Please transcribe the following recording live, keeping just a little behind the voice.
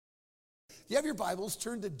you have your Bibles,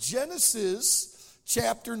 turn to Genesis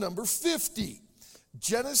chapter number 50.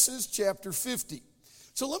 Genesis chapter 50.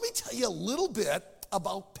 So let me tell you a little bit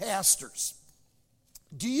about pastors.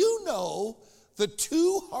 Do you know the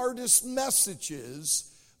two hardest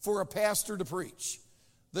messages for a pastor to preach?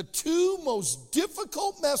 The two most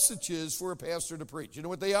difficult messages for a pastor to preach. You know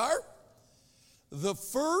what they are? The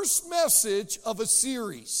first message of a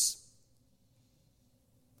series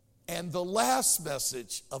and the last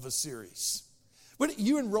message of a series. What,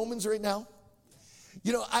 you in Romans right now?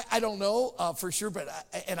 You know, I don't know for sure, but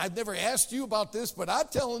and I've never asked you about this, but I'm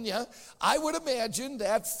telling you, I would imagine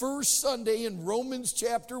that first Sunday in Romans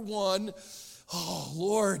chapter 1, oh,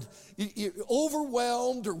 Lord, you're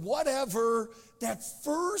overwhelmed or whatever. That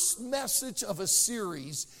first message of a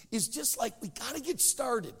series is just like, we got to get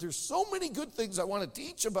started. There's so many good things I want to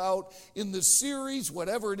teach about in this series,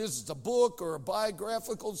 whatever it is. It's a book or a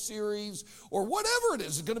biographical series or whatever it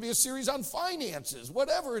is. It's going to be a series on finances,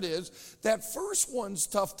 whatever it is. That first one's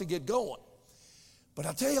tough to get going. But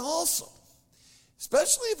I'll tell you also,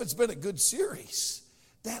 especially if it's been a good series,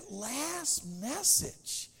 that last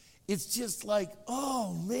message, it's just like,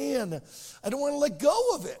 oh man, I don't want to let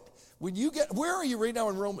go of it. When you get, where are you right now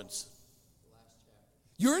in Romans? Last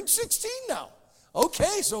chapter. You're in 16 now.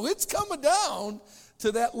 Okay, so it's coming down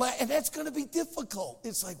to that and that's going to be difficult.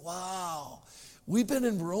 It's like, wow, we've been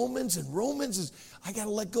in Romans, and Romans is, I got to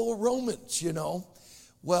let go of Romans, you know.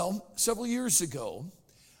 Well, several years ago,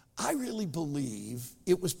 I really believe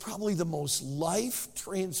it was probably the most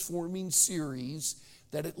life-transforming series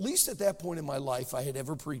that, at least at that point in my life, I had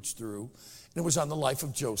ever preached through, and it was on the life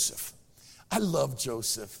of Joseph. I love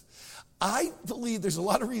Joseph. I believe there's a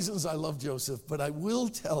lot of reasons I love Joseph, but I will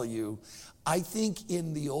tell you, I think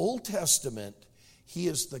in the Old Testament, he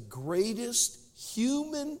is the greatest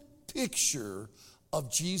human picture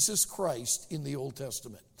of Jesus Christ in the Old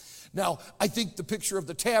Testament. Now, I think the picture of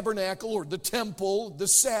the tabernacle or the temple, the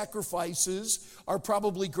sacrifices, are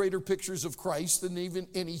probably greater pictures of Christ than even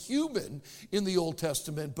any human in the Old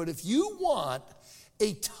Testament. But if you want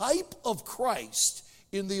a type of Christ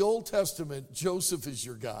in the Old Testament, Joseph is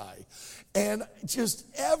your guy. And just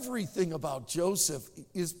everything about Joseph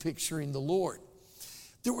is picturing the Lord.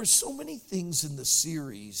 There were so many things in the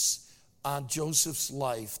series on Joseph's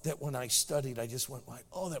life that when I studied, I just went like,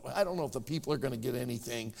 oh, I don't know if the people are going to get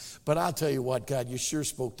anything, but I'll tell you what, God, you sure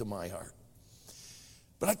spoke to my heart.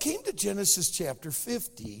 But I came to Genesis chapter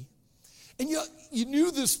 50, and you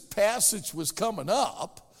knew this passage was coming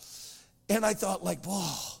up, and I thought like,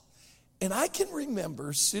 whoa. And I can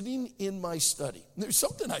remember sitting in my study. There's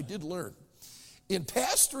something I did learn. In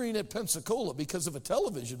pastoring at Pensacola because of a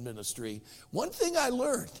television ministry, one thing I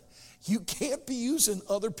learned, you can't be using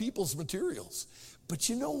other people's materials. But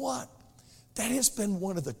you know what? That has been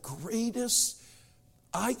one of the greatest,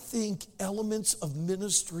 I think, elements of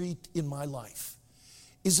ministry in my life,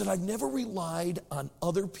 is that I've never relied on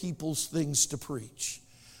other people's things to preach.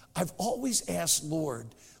 I've always asked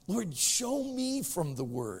Lord, show me from the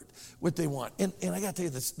Word what they want. And I got to tell you,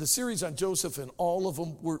 the series on Joseph and all of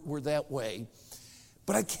them were that way.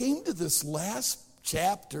 But I came to this last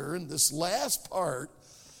chapter and this last part,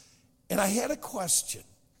 and I had a question.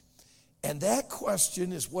 And that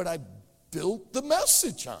question is what I built the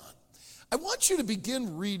message on. I want you to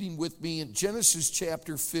begin reading with me in Genesis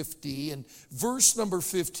chapter 50 and verse number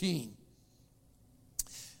 15.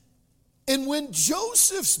 And when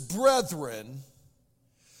Joseph's brethren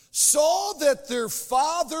saw that their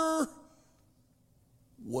father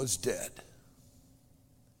was dead.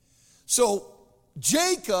 So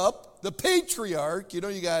Jacob, the patriarch, you know,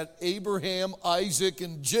 you got Abraham, Isaac,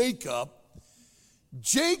 and Jacob.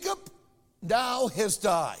 Jacob now has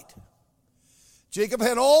died. Jacob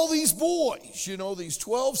had all these boys, you know, these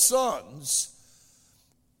 12 sons.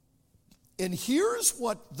 And here's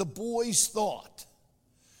what the boys thought.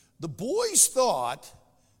 The boys thought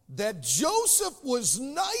that Joseph was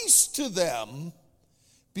nice to them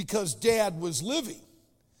because Dad was living.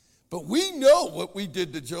 But we know what we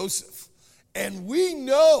did to Joseph. And we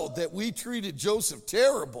know that we treated Joseph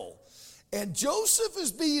terrible. And Joseph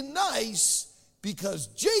is being nice because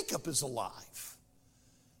Jacob is alive.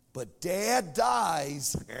 But Dad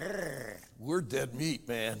dies, we're dead meat,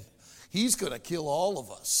 man. He's going to kill all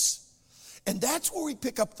of us. And that's where we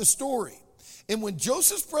pick up the story. And when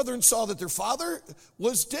Joseph's brethren saw that their father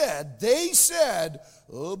was dead, they said,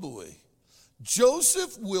 oh boy,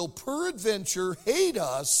 Joseph will peradventure hate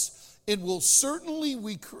us and will certainly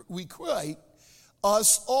requite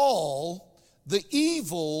us all the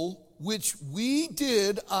evil which we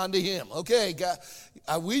did unto him. Okay, God,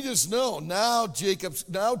 we just know now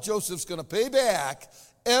Joseph's going to pay back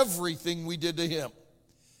everything we did to him.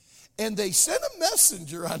 And they sent a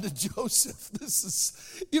messenger unto Joseph. This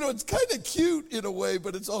is, it's kind of cute in a way,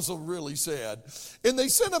 but it's also really sad. And they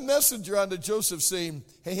sent a messenger unto Joseph saying,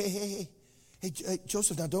 hey,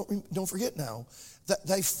 Joseph, now don't forget now, that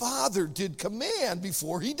thy father did command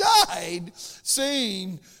before he died,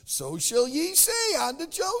 saying, so shall ye say unto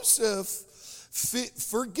Joseph,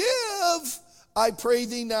 forgive, I pray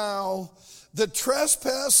thee now, the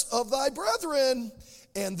trespass of thy brethren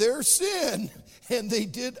and their sin, and they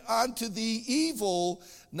did unto thee evil.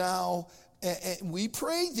 Now, and we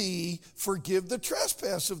pray thee, forgive the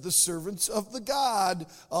trespass of the servants of the God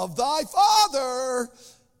of thy father.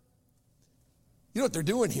 You know what they're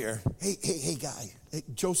doing here? Hey, guy, hey,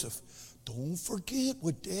 Joseph, don't forget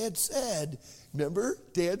what Dad said. Remember,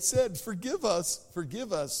 Dad said, forgive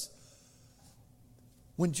us.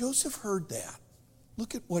 When Joseph heard that,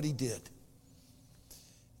 look at what he did.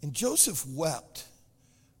 And Joseph wept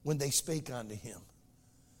when they spake unto him.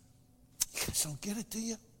 You guys don't get it, do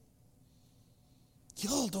you?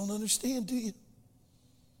 Y'all don't understand, do you?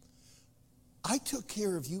 I took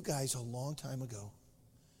care of you guys a long time ago.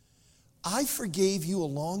 I forgave you a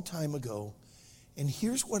long time ago. And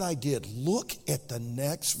here's what I did. Look at the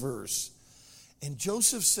next verse. And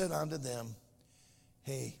Joseph said unto them,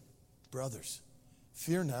 hey, brothers,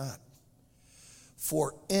 fear not.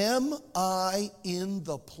 For am I in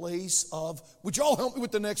the place of, would y'all help me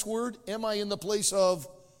with the next word? Am I in the place of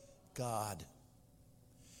God?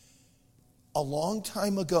 A long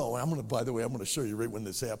time ago, and by the way, I'm going to show you right when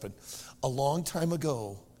this happened. A long time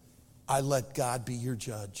ago, I let God be your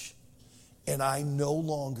judge. And I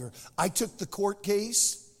took the court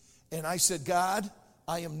case and I said, God,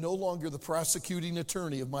 I am no longer the prosecuting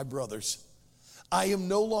attorney of my brothers. I am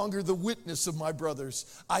no longer the witness of my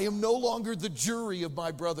brothers. I am no longer the jury of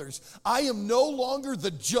my brothers. I am no longer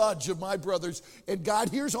the judge of my brothers. And God,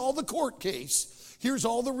 here's all the court case. Here's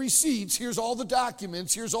all the receipts. Here's all the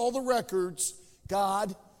documents. Here's all the records.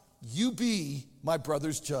 God, you be my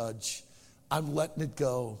brother's judge. I'm letting it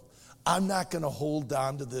go. I'm not going to hold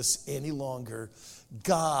on to this any longer.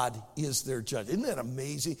 God is their judge. Isn't that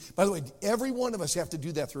amazing? By the way, every one of us have to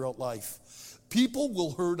do that throughout life. People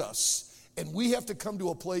will hurt us. And we have to come to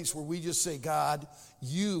a place where we just say, God,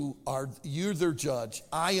 you're their judge.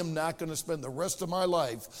 I am not going to spend the rest of my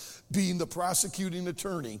life being the prosecuting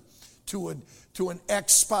attorney to an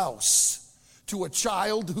ex-spouse, to a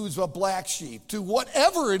child who's a black sheep, to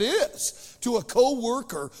whatever it is, to a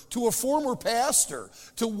co-worker, to a former pastor,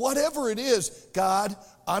 to whatever it is. God,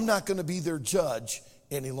 I'm not going to be their judge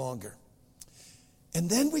any longer. And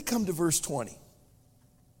then we come to verse 20.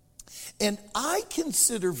 And I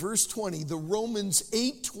consider verse 20 the Romans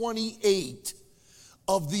 8:28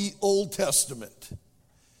 of the Old Testament.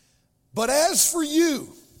 But as for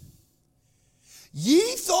you,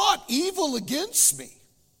 ye thought evil against me,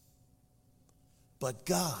 but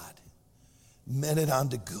God meant it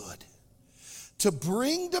unto good, to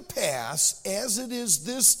bring to pass, as it is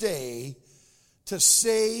this day, to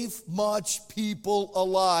save much people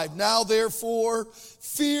alive. Now therefore,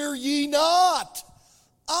 fear ye not.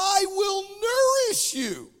 I will nourish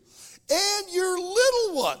you and your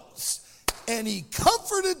little ones. And he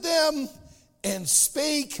comforted them and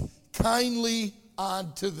spake kindly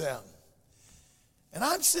unto them. And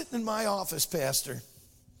I'm sitting in my office, Pastor,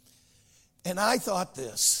 and I thought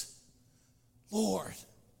this, Lord,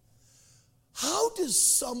 how does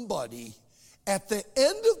somebody at the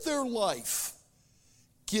end of their life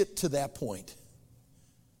get to that point?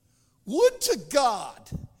 Would to God,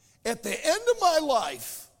 at the end of my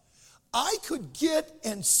life, I could get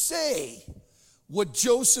and say what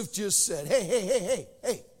Joseph just said. Hey.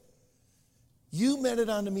 You meant it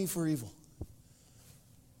unto me for evil.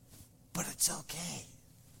 But it's okay.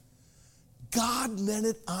 God meant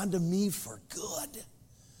it unto me for good.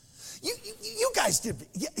 You guys did.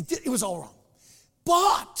 It was all wrong.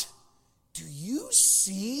 But do you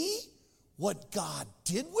see what God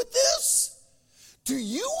did with this? Do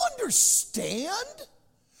you understand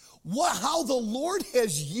how the Lord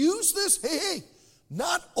has used this? Hey,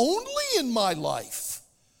 not only in my life,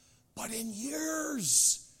 but in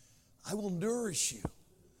yours. I will nourish you.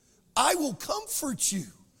 I will comfort you.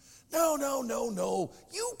 No.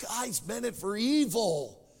 You guys meant it for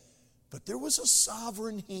evil. But there was a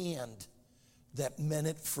sovereign hand that meant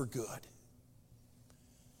it for good.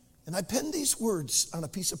 And I penned these words on a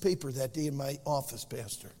piece of paper that day in my office,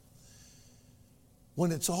 Pastor.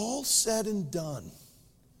 When it's all said and done,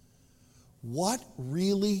 what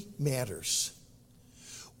really matters?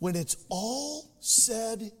 When it's all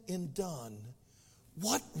said and done,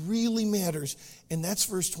 what really matters? And that's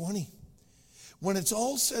verse 20. When it's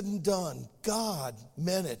all said and done, God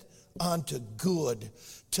meant it unto good,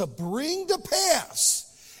 to bring to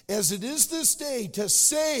pass, as it is this day, to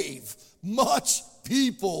save much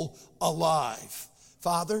people alive.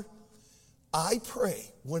 Father, I pray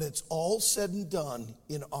when it's all said and done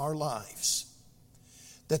in our lives,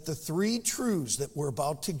 that the three truths that we're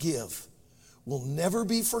about to give will never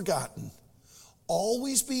be forgotten,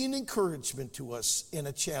 always be an encouragement to us and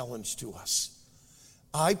a challenge to us.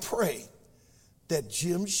 I pray that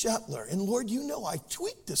Jim Shetler, and Lord, you know I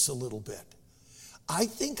tweaked this a little bit. I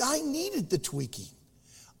think I needed the tweaking.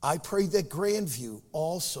 I pray that Grandview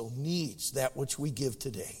also needs that which we give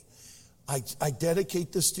today. I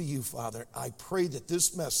dedicate this to you, Father. I pray that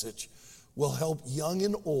this message will help young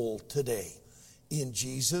and old today. In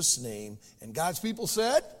Jesus' name. And God's people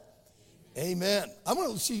said, amen. I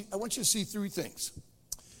want you to see three things.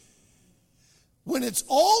 When it's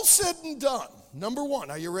all said and done, number one,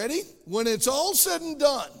 are you ready? When it's all said and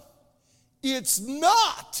done, it's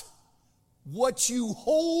not what you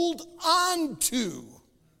hold on to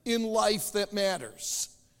in life that matters.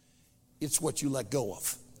 It's what you let go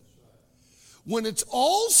of. When it's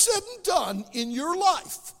all said and done in your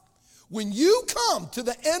life, when you come to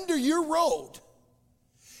the end of your road,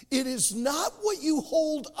 it is not what you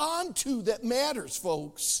hold on to that matters,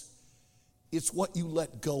 folks. It's what you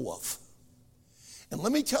let go of. And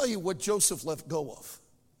let me tell you what Joseph let go of.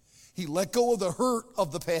 He let go of the hurt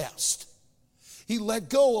of the past. He let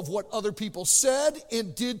go of what other people said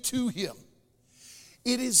and did to him.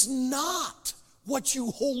 It is not what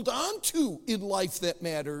you hold on to in life that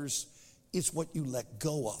matters. It's what you let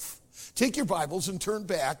go of. Take your Bibles and turn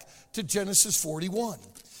back to Genesis 41.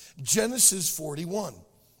 Genesis 41.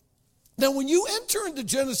 Now, when you enter into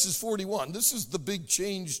Genesis 41, this is the big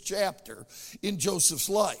change chapter in Joseph's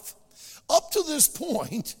life. Up to this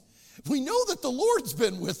point, we know that the Lord's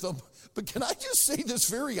been with them. But can I just say this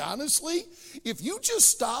very honestly? If you just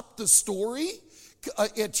stop the story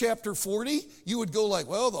at chapter 40, you would go like,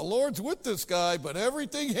 well, the Lord's with this guy, but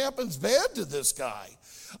everything happens bad to this guy.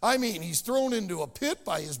 I mean, he's thrown into a pit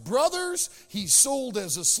by his brothers. He's sold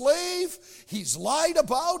as a slave. He's lied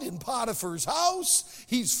about in Potiphar's house.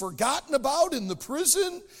 He's forgotten about in the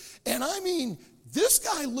prison. And I mean, this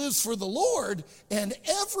guy lives for the Lord, and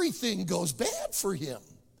everything goes bad for him.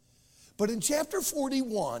 But in chapter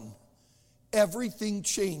 41, everything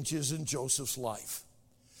changes in Joseph's life.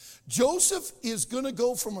 Joseph is going to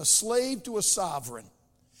go from a slave to a sovereign.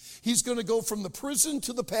 He's going to go from the prison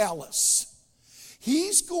to the palace.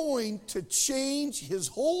 He's going to change. His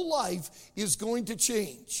whole life is going to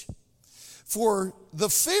change. For the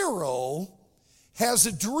Pharaoh has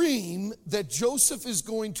a dream that Joseph is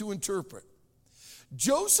going to interpret.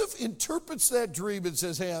 Joseph interprets that dream and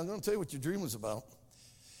says, hey, I'm going to tell you what your dream was about.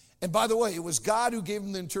 And by the way, it was God who gave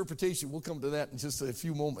him the interpretation. We'll come to that in just a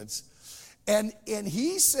few moments. And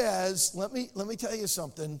he says, let me tell you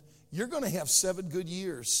something. You're going to have 7 good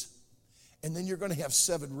years. And then you're going to have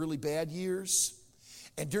 7 really bad years.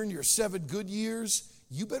 And during your 7 good years,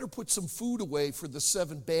 you better put some food away for the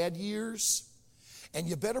 7 bad years. And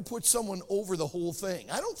you better put someone over the whole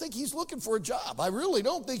thing. I don't think he's looking for a job. I really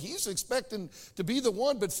don't think he's expecting to be the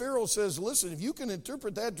one. But Pharaoh says, listen, if you can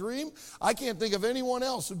interpret that dream, I can't think of anyone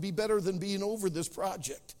else who'd be better than being over this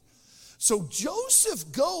project. So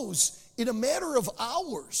Joseph goes in a matter of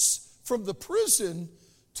hours from the prison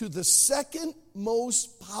to the second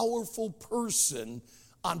most powerful person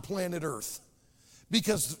on planet Earth.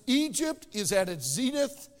 Because Egypt is at its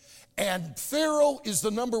zenith, and Pharaoh is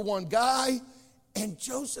the number one guy, and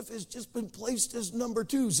Joseph has just been placed as number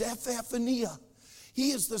 2, Zaphathaniah.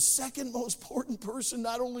 He is the second most important person,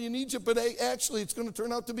 not only in Egypt, but actually it's going to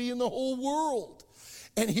turn out to be in the whole world.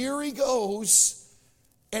 And here he goes,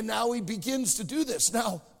 and now he begins to do this.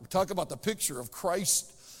 Now, we talk about the picture of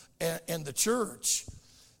Christ and the church.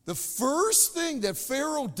 The first thing that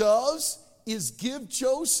Pharaoh does is give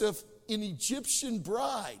Joseph an Egyptian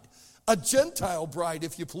bride, a Gentile bride,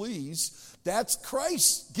 if you please. That's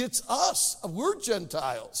Christ gets us. We're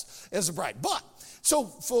Gentiles as a bride. But,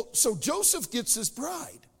 so Joseph gets this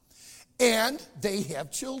bride, and they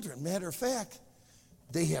have children. Matter of fact,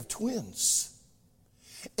 they have twins.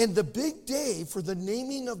 And the big day for the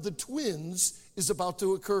naming of the twins is about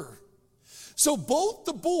to occur. So both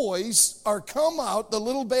the boys are come out, the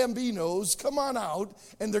little bambinos come on out,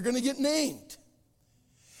 and they're going to get named.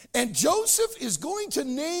 And Joseph is going to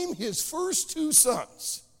name his first 2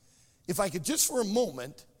 sons. If I could just for a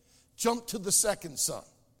moment jump to the second son.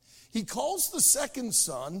 He calls the second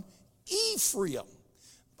son Ephraim.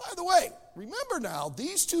 By the way, remember now,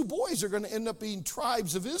 these 2 boys are going to end up being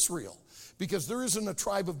tribes of Israel because there isn't a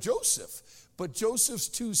tribe of Joseph. but Joseph's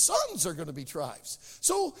 2 sons are going to be tribes.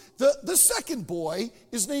 So the second boy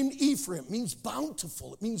is named Ephraim. It means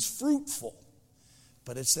bountiful. It means fruitful.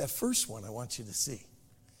 But it's that first one I want you to see.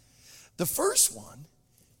 The first one,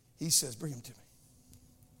 he says, bring him to me.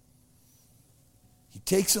 He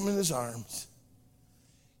takes him in his arms.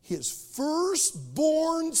 His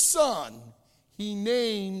firstborn son, he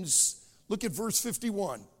names, look at verse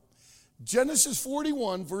 51. Genesis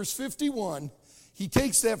 41, verse 51. He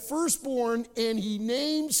takes that firstborn and he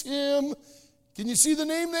names him. Can you see the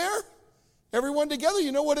name there? Everyone together,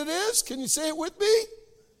 you know what it is? Can you say it with me?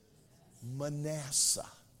 Manasseh.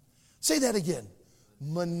 Say that again.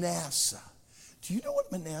 Manasseh. Do you know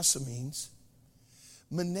what Manasseh means?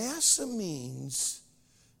 Manasseh means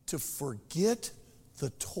to forget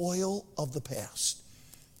the toil of the past.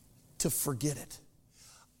 To forget it.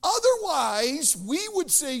 Otherwise, we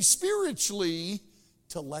would say spiritually,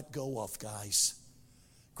 to let go of, guys.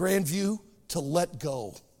 Grandview, to let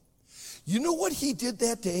go. You know what he did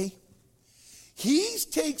that day? He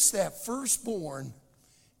takes that firstborn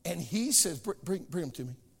and he says, bring him to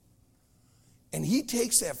me. And he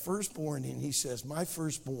takes that firstborn and he says, my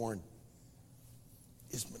firstborn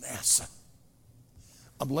is Manasseh.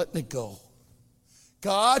 I'm letting it go.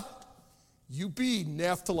 God, you be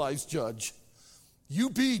Naphtali's judge. You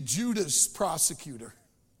be Judah's prosecutor.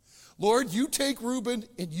 Lord, you take Reuben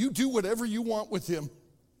and you do whatever you want with him.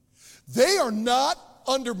 They are not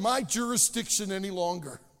under my jurisdiction any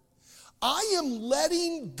longer. I am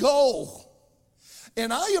letting go.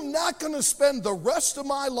 And I am not going to spend the rest of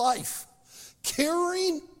my life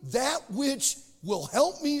carrying that which will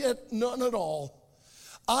help me at none at all.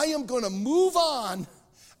 I am going to move on.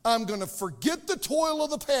 I'm going to forget the toil of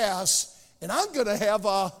the past. And I'm going to have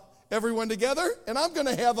everyone together, and I'm going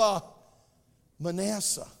to have a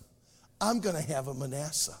Manasseh. I'm going to have a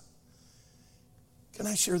Manasseh. Can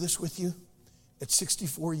I share this with you? At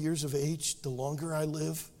 64 years of age, the longer I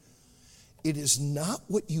live, it is not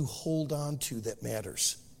what you hold on to that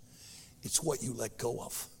matters. It's what you let go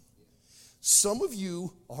of. Some of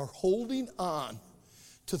you are holding on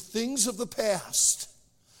to things of the past,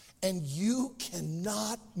 and you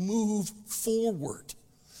cannot move forward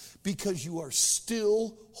because you are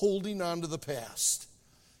still holding on to the past.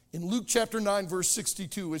 In Luke chapter 9, verse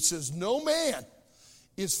 62, it says, no man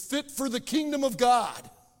is fit for the kingdom of God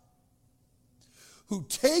who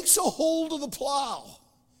takes a hold of the plow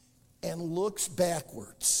and looks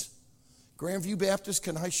backwards. Grandview Baptist,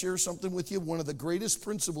 can I share something with you? One of the greatest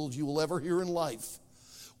principles you will ever hear in life.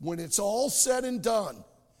 When it's all said and done,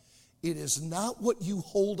 it is not what you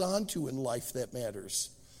hold on to in life that matters.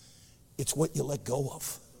 It's what you let go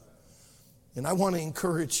of. And I want to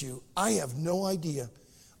encourage you. I have no idea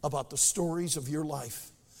about the stories of your life.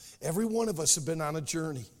 Every one of us have been on a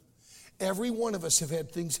journey. Every one of us have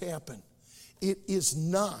had things happen. It is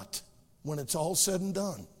not, when it's all said and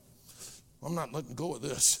done, I'm not letting go of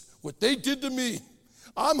this. What they did to me,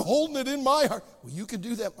 I'm holding it in my heart. Well, you can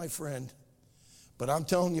do that, my friend. But I'm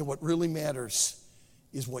telling you, what really matters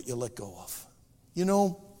is what you let go of. You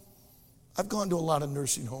know, I've gone to a lot of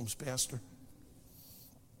nursing homes, Pastor.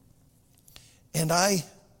 And I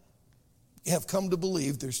have come to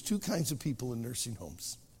believe there's 2 kinds of people in nursing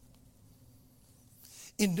homes.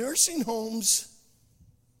 In nursing homes,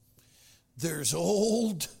 there's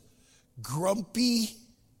old, grumpy,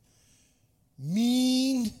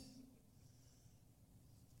 mean,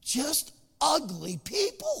 just ugly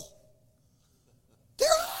people. There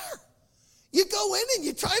are. You go in and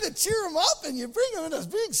you try to cheer them up and you bring them in a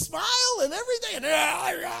big smile and everything.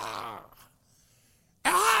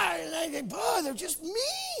 And boy, they're just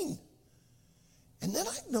mean. And then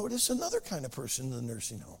I notice another kind of person in the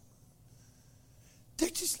nursing home. They're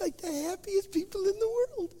just like the happiest people in the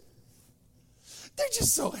world. They're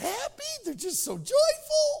just so happy. They're just so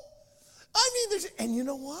joyful. I mean, and you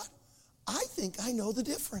know what? I think I know the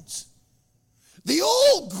difference. The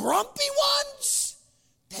old grumpy ones,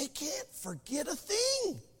 they can't forget a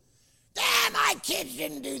thing. My kids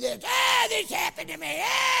didn't do this. This happened to me.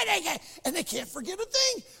 And they can't forget a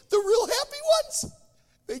thing. The real happy ones,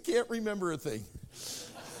 they can't remember a thing.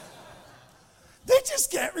 They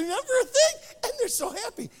just can't remember a thing. And they're so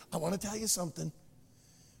happy. I want to tell you something.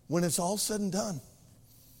 When it's all said and done,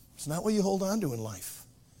 it's not what you hold on to in life.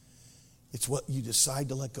 It's what you decide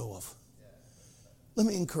to let go of. Let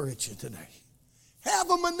me encourage you today. Have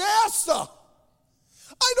a Manasseh.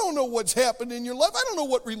 I don't know what's happened in your life. I don't know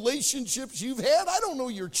what relationships you've had. I don't know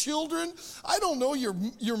your children. I don't know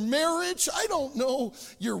your marriage. I don't know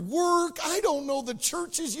your work. I don't know the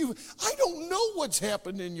churches I don't know what's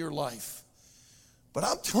happened in your life. But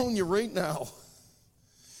I'm telling you right now,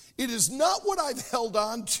 It is not what I've held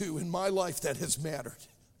on to in my life that has mattered.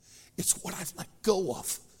 It's what I've let go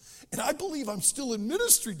of. And I believe I'm still in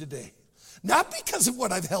ministry today. Not because of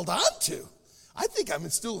what I've held on to. I think I'm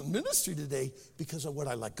still in ministry today because of what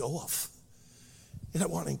I let go of. And I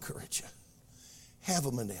want to encourage you. Have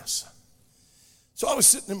a Manasseh. So I was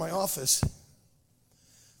sitting in my office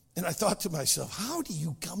and I thought to myself, how do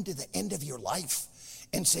you come to the end of your life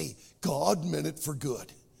and say, God meant it for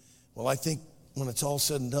good? Well, I think when it's all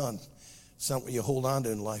said and done, it's not what you hold on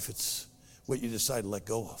to in life, it's what you decide to let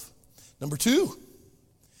go of. Number two,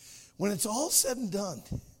 when it's all said and done,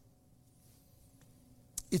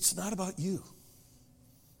 it's not about you.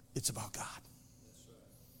 It's about God.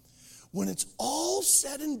 When it's all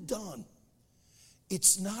said and done,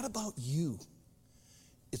 it's not about you.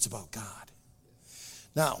 It's about God.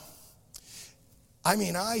 Now,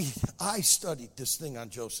 I studied this thing on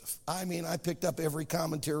Joseph. I picked up every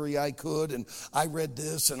commentary I could, and I read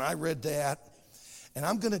this and I read that, and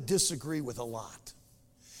I'm going to disagree with a lot.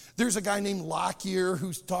 There's a guy named Lockyer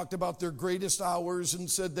who's talked about their greatest hours and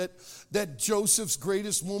said that Joseph's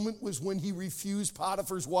greatest moment was when he refused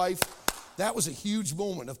Potiphar's wife. That was a huge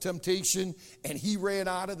moment of temptation, and he ran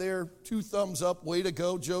out of there. 2 thumbs up, way to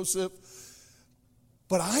go, Joseph.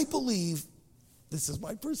 But I believe, this is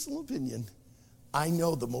my personal opinion, I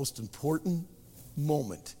know the most important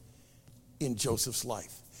moment in Joseph's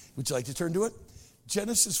life. Would you like to turn to it?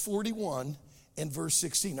 Genesis 41 and verse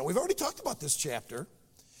 16. Now, we've already talked about this chapter,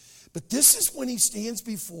 but this is when he stands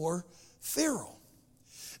before Pharaoh.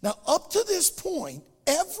 Now, up to this point,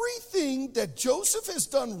 everything that Joseph has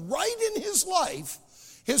done right in his life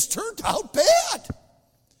has turned out bad.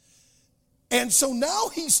 And so now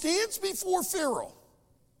he stands before Pharaoh.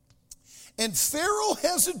 And Pharaoh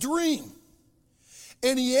has a dream.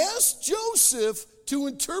 And he asks Joseph to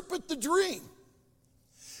interpret the dream.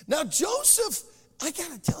 Now, Joseph, I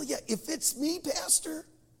got to tell you, if it's me, Pastor,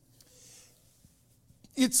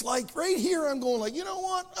 it's like right here I'm going like, you know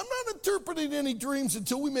what? I'm not interpreting any dreams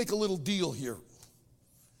until we make a little deal here.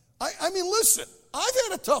 I mean, listen, I've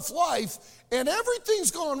had a tough life and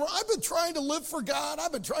everything's gone wrong. I've been trying to live for God.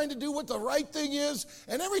 I've been trying to do what the right thing is.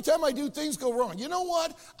 And every time I do, things go wrong. You know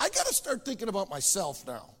what? I got to start thinking about myself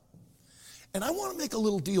now. And I want to make a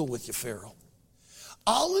little deal with you, Pharaoh.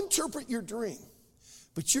 I'll interpret your dream,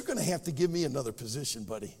 but you're going to have to give me another position,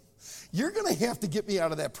 buddy. You're going to have to get me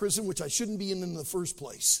out of that prison, which I shouldn't be in the first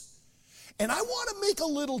place. And I want to make a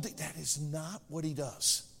little deal. That is not what he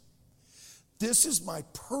does. This is my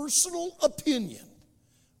personal opinion.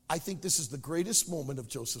 I think this is the greatest moment of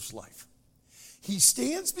Joseph's life. He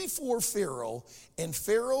stands before Pharaoh, and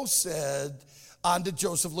Pharaoh said unto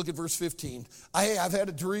Joseph, look at verse 15, I've had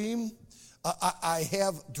a dream. I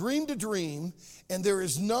have dreamed a dream, and there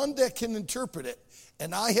is none that can interpret it.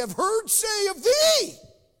 And I have heard say of thee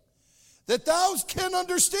that thou can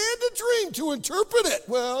understand a dream to interpret it.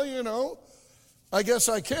 Well, you know, I guess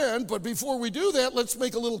I can, but before we do that, let's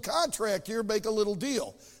make a little contract here, make a little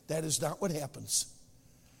deal. That is not what happens.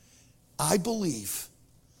 I believe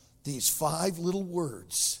these 5 little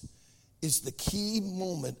words is the key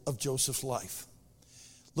moment of Joseph's life.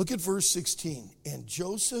 Look at verse 16. And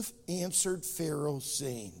Joseph answered Pharaoh,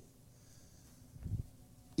 saying,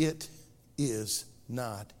 it is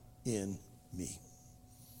not in me.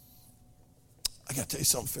 I got to tell you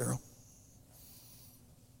something, Pharaoh.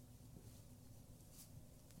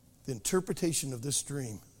 The interpretation of this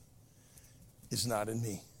dream is not in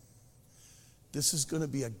me. This is going to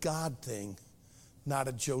be a God thing, not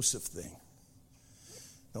a Joseph thing.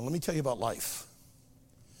 Now, let me tell you about life.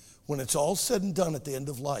 When it's all said and done at the end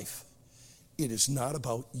of life, it is not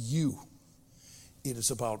about you. It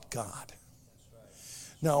is about God.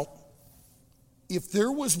 Now, if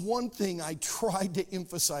there was one thing I tried to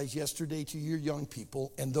emphasize yesterday to your young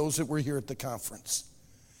people and those that were here at the conference,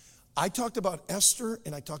 I talked about Esther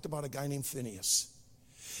and I talked about a guy named Phineas.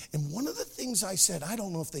 And one of the things I said, I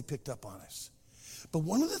don't know if they picked up on this, but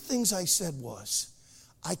one of the things I said was,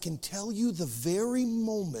 I can tell you the very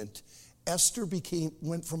moment Esther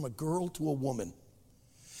went from a girl to a woman.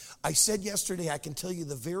 I said yesterday, I can tell you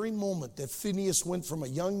the very moment that Phineas went from a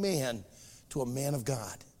young man to a man of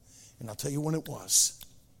God. And I'll tell you when it was.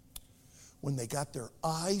 When they got their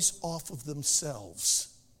eyes off of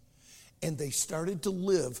themselves and they started to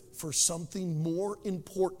live for something more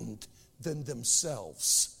important than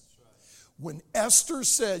themselves. When Esther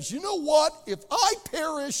says, you know what? If I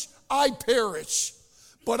perish, I perish.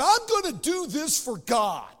 But I'm going to do this for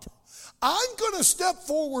God. I'm going to step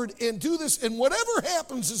forward and do this, and whatever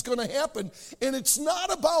happens is going to happen, and it's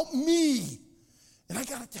not about me. And I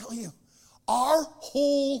got to tell you, our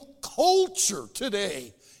whole culture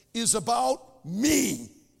today is about me.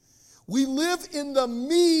 We live in the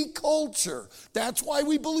me culture. That's why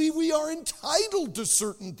we believe we are entitled to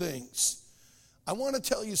certain things. I want to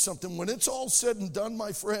tell you something. When it's all said and done,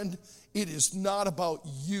 my friend, it is not about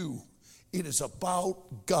you. It is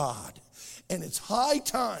about God. And it's high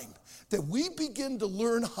time that we begin to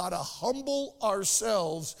learn how to humble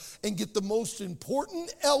ourselves and get the most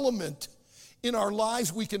important element in our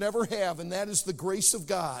lives we can ever have, and that is the grace of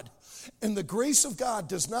God. And the grace of God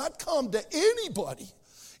does not come to anybody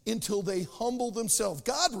until they humble themselves.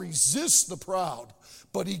 God resists the proud,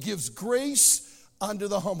 but he gives grace unto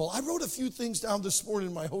the humble. I wrote a few things down this morning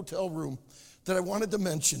in my hotel room that I wanted to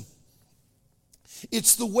mention.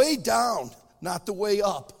 It's the way down, not the way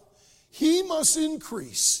up. He must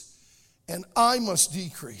increase, and I must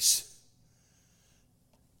decrease.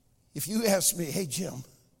 If you ask me, hey, Jim,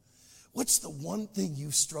 what's the one thing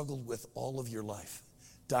you've struggled with all of your life?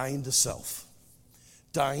 Dying to self.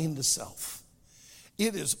 Dying to self.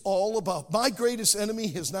 It is all about, my greatest enemy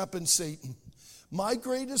has not been Satan. My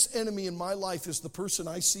greatest enemy in my life is the person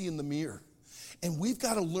I see in the mirror. And we've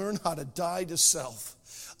got to learn how to die to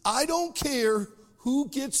self. I don't care who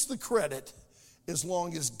gets the credit as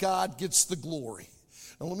long as God gets the glory.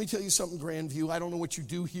 Now, let me tell you something, Grandview. I don't know what you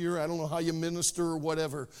do here. I don't know how you minister or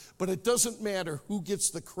whatever. But it doesn't matter who gets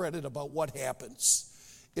the credit about what happens.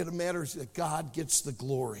 It matters that God gets the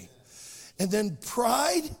glory. And then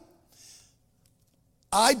pride.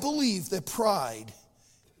 I believe that pride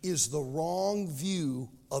is the wrong view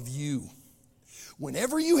of you.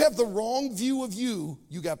 Whenever you have the wrong view of you,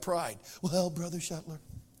 you got pride. Well, Brother Shetler,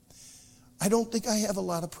 I don't think I have a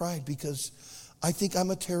lot of pride because I think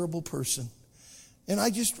I'm a terrible person. And I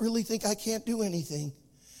just really think I can't do anything.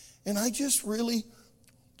 And I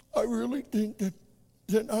really think that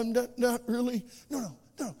I'm not really. No.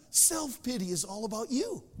 Self-pity is all about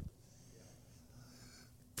you.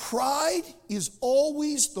 Pride is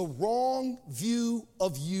always the wrong view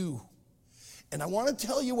of you. And I want to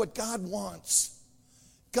tell you what God wants.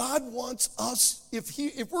 God wants us,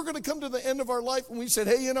 if we're going to come to the end of our life and we said,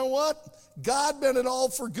 hey, you know what? God meant it all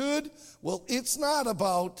for good. Well, it's not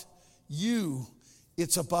about you.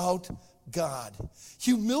 It's about God.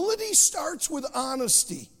 Humility starts with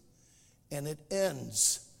honesty, and it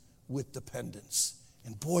ends with dependence.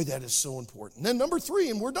 And boy, that is so important. Then number 3,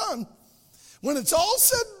 and we're done. When it's all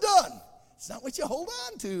said and done, it's not what you hold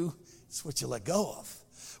on to, it's what you let go of.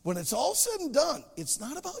 When it's all said and done, it's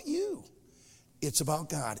not about you. It's about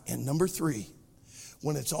God. And number 3,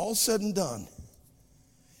 when it's all said and done,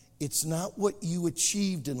 it's not what you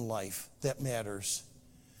achieved in life that matters.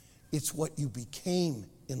 It's what you became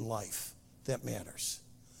in life that matters.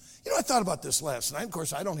 You know, I thought about this last night. Of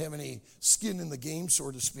course, I don't have any skin in the game,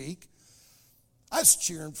 so to speak. I was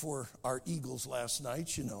cheering for our Eagles last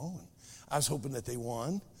night, you know, and I was hoping that they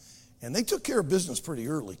won. And they took care of business pretty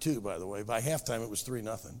early, too, by the way. By halftime, it was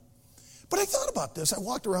 3-0. But I thought about this. I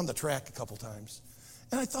walked around the track a couple times,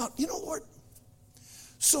 and I thought, you know, Lord,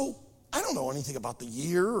 so I don't know anything about the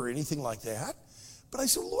year or anything like that, but I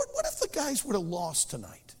said, Lord, what if the guys would have lost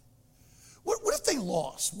tonight? What if they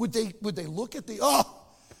lost? Would they look at the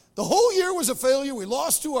whole year was a failure. We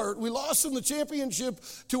lost in the championship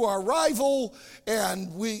to our rival,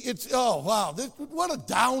 and what a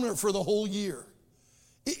downer for the whole year.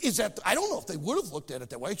 Is that, I don't know if they would have looked at it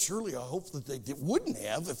that way. Surely I hope that they wouldn't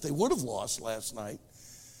have if they would have lost last night.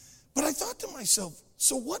 But I thought to myself,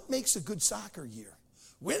 so what makes a good soccer year?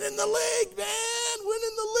 Winning the league, man,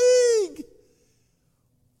 winning the league.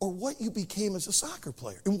 Or what you became as a soccer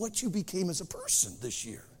player and what you became as a person this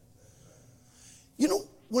year. You know,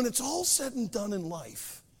 when it's all said and done in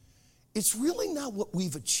life, it's really not what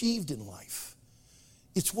we've achieved in life.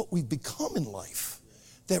 It's what we've become in life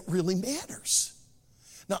that really matters.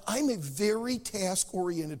 Now, I'm a very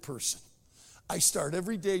task-oriented person. I start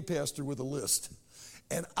every day, Pastor, with a list.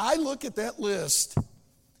 And I look at that list,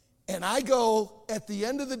 and I go, at the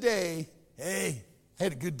end of the day, hey, I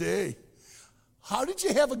had a good day. How did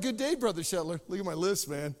you have a good day, Brother Shetler? Look at my list,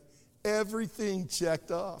 man. Everything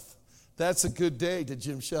checked off. That's a good day to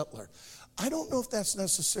Jim Shetler. I don't know if that's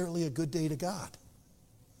necessarily a good day to God.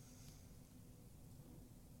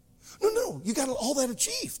 No, you got all that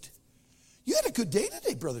achieved. You had a good day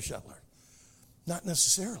today, Brother Shetler. Not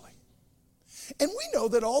necessarily. And we know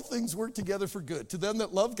that all things work together for good, to them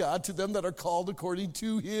that love God, to them that are called according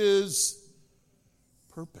to his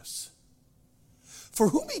purpose. For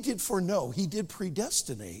whom he did foreknow, he did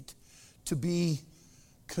predestinate to be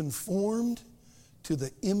conformed to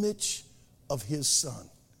the image of his Son.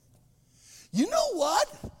 You know what?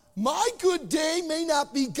 My good day may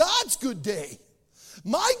not be God's good day.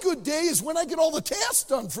 My good day is when I get all the tasks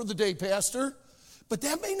done for the day, Pastor. But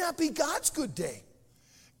that may not be God's good day.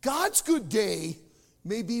 God's good day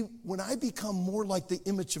may be when I become more like the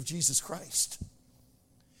image of Jesus Christ.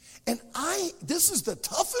 And this is the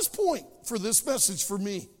toughest point for this message for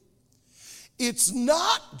me. It's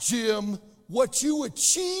not, Jim, what you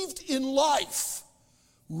achieved in life.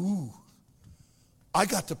 Ooh, I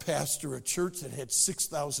got to pastor a church that had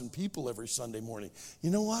 6,000 people every Sunday morning.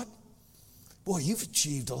 You know what? Boy, you've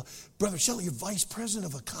achieved a lot. Brother Shelley, you're vice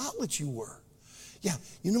president of a college you were. Yeah,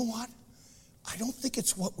 you know what? I don't think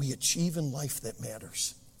it's what we achieve in life that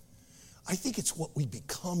matters. I think it's what we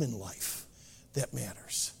become in life that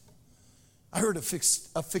matters. I heard a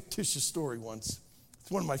fictitious story once.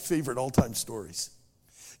 It's one of my favorite all-time stories.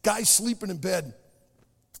 Guy's sleeping in bed.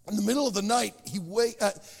 In the middle of the night,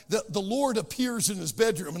 the Lord appears in his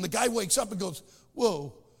bedroom, and the guy wakes up and goes,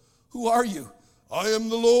 "Whoa, who are you?" "I am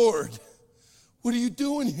the Lord." "What are you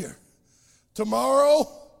doing here?"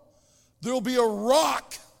 "Tomorrow, there'll be a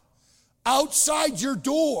rock outside your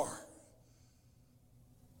door.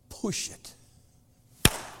 Push it."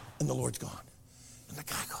 And the Lord's gone. And the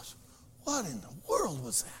guy goes, "What in the world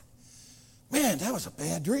was that? Man, that was a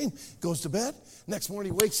bad dream." Goes to bed. Next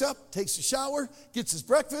morning he wakes up, takes a shower, gets his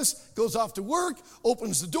breakfast, goes off to work,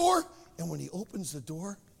 opens the door. And when he opens the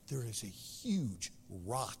door, there is a huge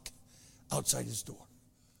rock outside his door.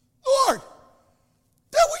 "Lord,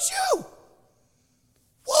 that was you."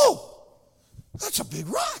 "Whoa, that's a big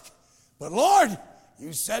rock. But Lord,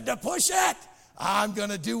 you said to push it. I'm going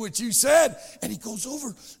to do what you said." And he goes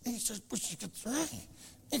over and he says, "Push it, it's right."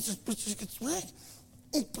 He says, "Push it, it's right."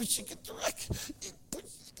 He pushes it, it's right. He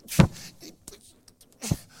pushes it, he pushes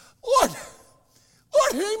it. Lord,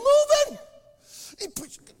 he ain't moving. He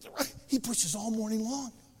pushes it, it's right. He pushes all morning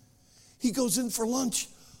long. He goes in for lunch.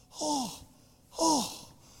 Oh,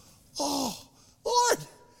 Lord,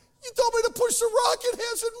 you told me to push the rock. It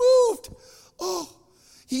hasn't moved. Oh,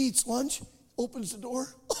 he eats lunch, opens the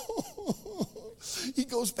door. He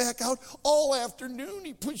goes back out all afternoon.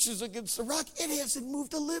 He pushes against the rock. It hasn't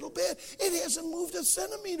moved a little bit. It hasn't moved a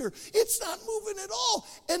centimeter. It's not moving at all.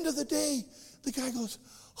 End of the day, the guy goes,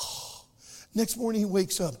 oh. Next morning he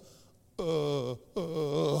wakes up.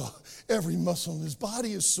 Every muscle in his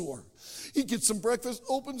body is sore. He gets some breakfast,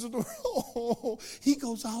 opens the door. He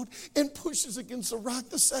goes out and pushes against the rock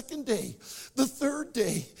the second day, the third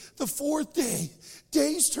day, the fourth day.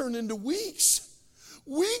 Days turn into weeks.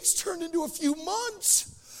 Weeks turn into a few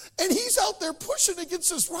months. And he's out there pushing against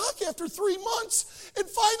this rock after 3 months. And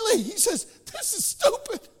finally he says, "This is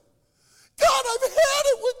stupid. God, I've had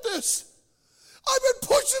it with this. I've been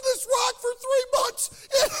pushing this rock for 3 months.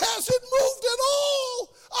 It hasn't moved at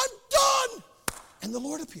all. I'm done." And the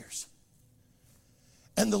Lord appears.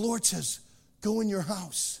 And the Lord says, "Go in your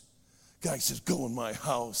house." Guy says, "Go in my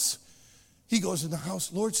house." He goes in the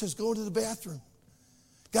house. Lord says, "Go to the bathroom."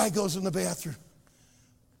 Guy goes in the bathroom.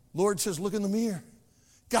 Lord says, "Look in the mirror."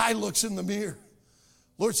 Guy looks in the mirror.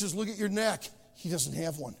 Lord says, "Look at your neck." He doesn't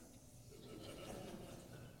have one.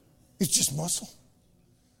 It's just muscle.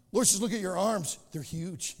 Lord says, "Look at your arms. They're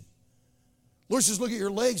huge." Lord says, "Look at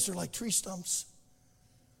your legs. They're like tree stumps."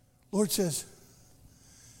 Lord says,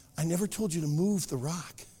 "I never told you to move the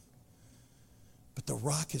rock, but the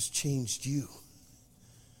rock has changed you."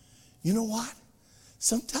 You know what?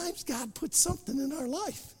 Sometimes God puts something in our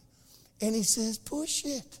life and he says, "Push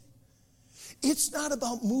it." It's not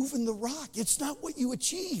about moving the rock. It's not what you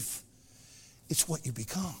achieve. It's what you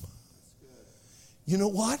become. You know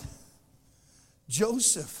what?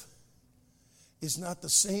 Joseph is not the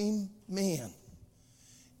same man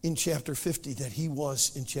in chapter 50 that he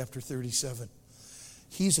was in chapter 37.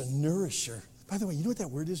 He's a nourisher. By the way, you know what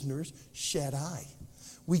that word is, nourish? Shaddai.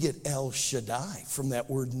 We get El Shaddai from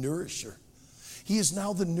that word nourisher. He is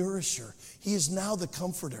now the nourisher. He is now the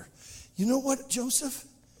comforter. You know what, Joseph?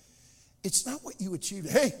 It's not what you achieved.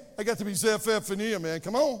 Hey, I got to be Zephaniah, man.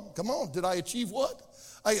 Come on. Did I achieve what?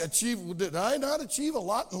 Did I not achieve a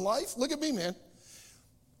lot in life? Look at me, man.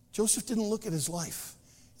 Joseph didn't look at his life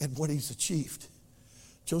and what he's achieved.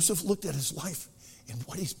 Joseph looked at his life and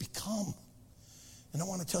what he's become. And I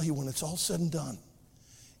want to tell you, when it's all said and done,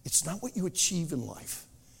 it's not what you achieve in life.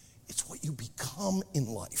 It's what you become in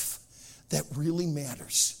life that really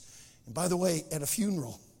matters. And by the way, at a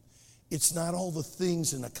funeral, it's not all the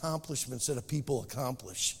things and accomplishments that a people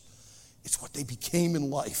accomplish. It's what they became in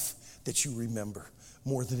life that you remember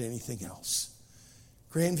more than anything else.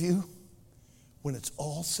 Grandview, when it's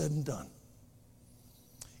all said and done,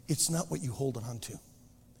 it's not what you hold on to.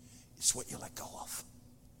 It's what you let go of.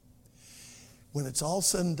 When it's all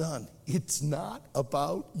said and done, it's not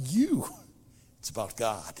about you. It's about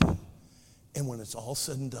God. And when it's all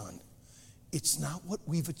said and done, it's not what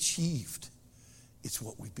we've achieved. It's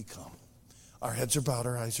what we've become. Our heads are bowed,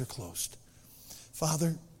 our eyes are closed.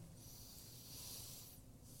 Father,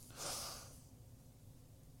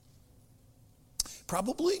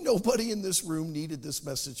 probably nobody in this room needed this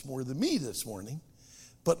message more than me this morning.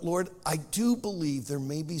 But Lord, I do believe there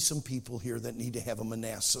may be some people here that need to have a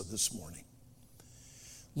Manasseh this morning.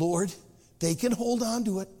 Lord, they can hold on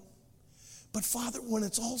to it. But Father, when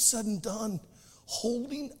it's all said and done,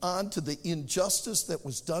 holding on to the injustice that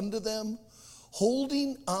was done to them,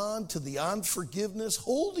 holding on to the unforgiveness,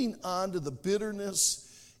 holding on to the bitterness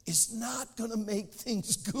is not going to make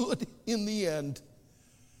things good in the end.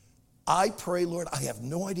 I pray, Lord, I have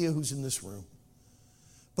no idea who's in this room,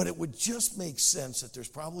 but it would just make sense that there's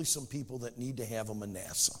probably some people that need to have a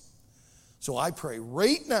Manasseh. So I pray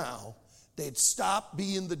right now they'd stop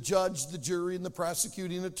being the judge, the jury, and the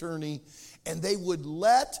prosecuting attorney, and they would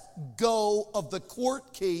let go of the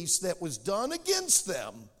court case that was done against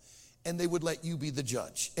them, and they would let you be the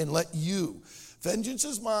judge and let you. Vengeance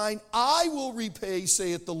is mine, I will repay,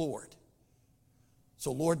 saith the Lord.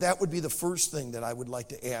 So, Lord, that would be the first thing that I would like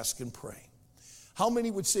to ask and pray. How many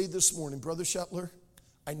would say this morning, Brother Shetler,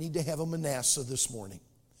 I need to have a Manasseh this morning.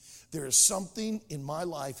 There is something in my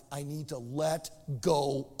life I need to let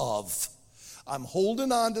go of. I'm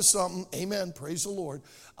holding on to something. Amen. Praise the Lord.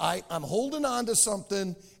 I'm holding on to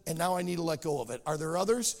something, and now I need to let go of it. Are there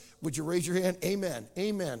others? Would you raise your hand? Amen.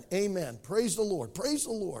 Amen. Amen. Praise the Lord. Praise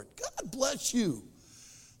the Lord. God bless you.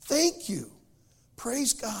 Thank you.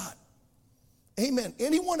 Praise God. Amen.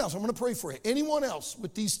 Anyone else? I'm going to pray for you. Anyone else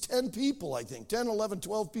with these 10 people, I think, 10, 11,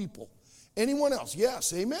 12 people? Anyone else?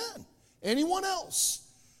 Yes. Amen. Anyone else?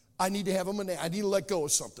 I need to have them. I need to let go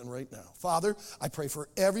of something right now. Father, I pray for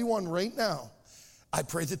everyone right now. I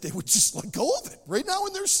pray that they would just let go of it right now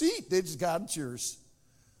in their seat. They just, God, it's yours.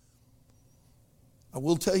 I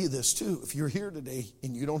will tell you this too. If you're here today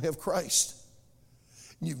and you don't have Christ,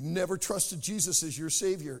 and you've never trusted Jesus as your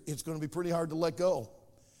Savior, it's going to be pretty hard to let go.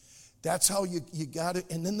 That's how you got it.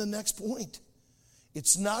 And then the next point.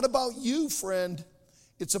 It's not about you, friend.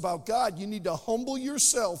 It's about God. You need to humble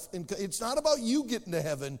yourself. And it's not about you getting to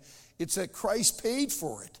heaven. It's that Christ paid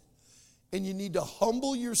for it. And you need to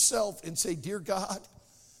humble yourself and say, dear God,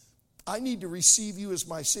 I need to receive you as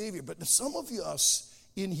my Savior. But some of us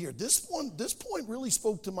in here, this point really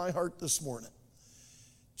spoke to my heart this morning.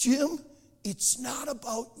 Jim, it's not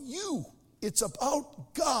about you. It's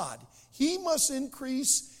about God. He must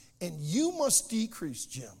increase and you must decrease,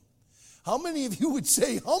 Jim. How many of you would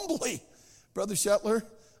say humbly, Brother Shetler,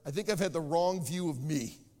 I think I've had the wrong view of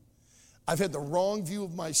me. I've had the wrong view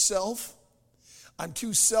of myself. I'm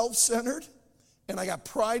too self-centered, and I got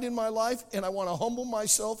pride in my life, and I want to humble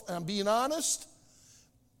myself, and I'm being honest,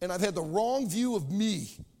 and I've had the wrong view of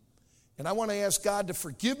me. And I want to ask God to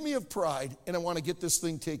forgive me of pride, and I want to get this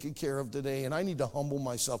thing taken care of today, and I need to humble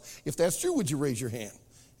myself. If that's true, would you raise your hand?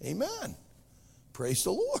 Amen. Praise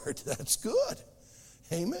the Lord. That's good.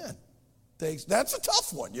 Amen. Thanks. That's a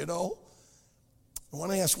tough one, you know. I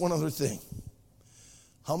want to ask one other thing.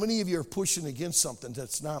 How many of you are pushing against something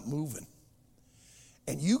that's not moving?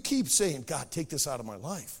 And you keep saying, God, take this out of my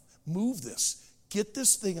life. Move this. Get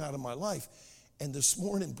this thing out of my life. And this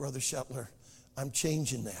morning, Brother Shetler, I'm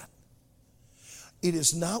changing that. It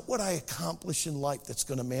is not what I accomplish in life that's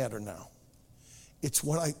going to matter now. It's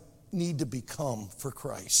what I need to become for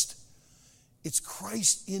Christ. It's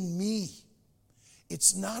Christ in me.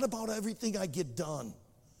 It's not about everything I get done.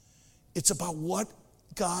 It's about what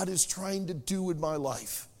God is trying to do in my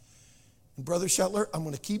life. And Brother Shetler, I'm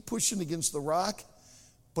going to keep pushing against the rock,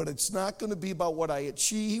 but it's not going to be about what I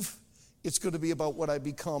achieve. It's going to be about what I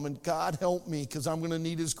become. And God help me, because I'm going to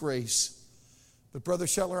need His grace. But Brother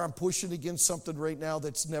Shetler, I'm pushing against something right now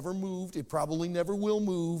that's never moved. It probably never will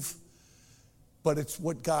move. But it's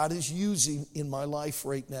what God is using in my life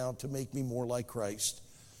right now to make me more like Christ.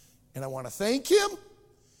 And I want to thank Him.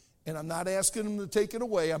 And I'm not asking Him to take it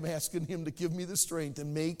away. I'm asking Him to give me the strength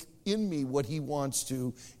and make in me what He wants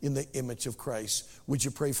to in the image of Christ. Would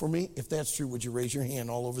you pray for me? If that's true, would you raise your hand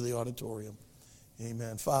all over the auditorium?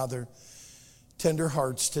 Amen. Father, tender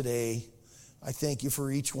hearts today, I thank You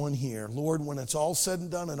for each one here. Lord, when it's all said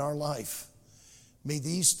and done in our life, may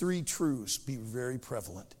these three truths be very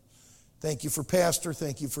prevalent. Thank You for Pastor.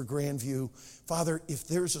 Thank You for Grandview. Father, if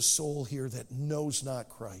there's a soul here that knows not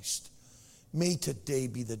Christ, may today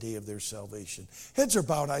be the day of their salvation. Heads are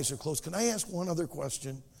bowed, eyes are closed. Can I ask one other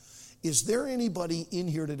question? Is there anybody in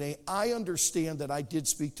here today? I understand that I did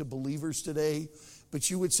speak to believers today, but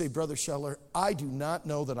you would say, Brother Shetler, I do not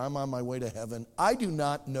know that I'm on my way to heaven. I do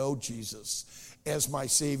not know Jesus as my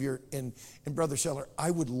Savior. And Brother Shetler,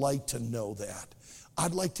 I would like to know that.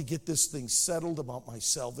 I'd like to get this thing settled about my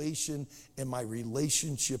salvation and my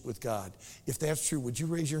relationship with God. If that's true, would you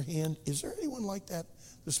raise your hand? Is there anyone like that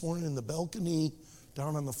this morning in the balcony,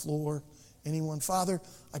 down on the floor? Anyone? Father,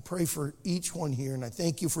 I pray for each one here, and I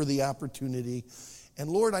thank you for the opportunity. And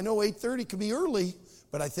Lord, I know 8:30 can be early,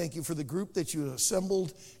 but I thank you for the group that you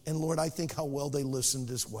assembled. And Lord, I think how well they listened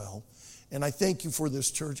as well. And I thank you for this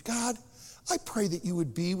church. God, I pray that you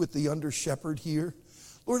would be with the under shepherd here.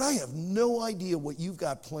 Lord, I have no idea what you've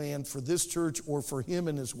got planned for this church or for him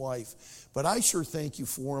and his wife, but I sure thank you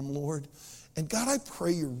for him, Lord. And God, I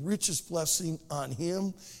pray your richest blessing on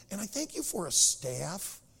him. And I thank you for a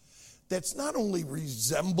staff that's not only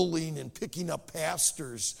resembling and picking up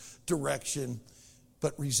pastor's direction,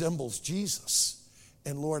 but resembles Jesus.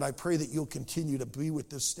 And Lord, I pray that you'll continue to be with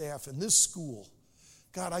this staff and this school.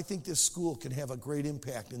 God, I think this school can have a great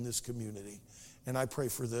impact in this community. And I pray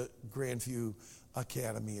for the Grandview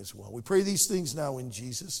Academy as well. We pray these things now in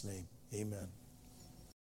Jesus' name. Amen.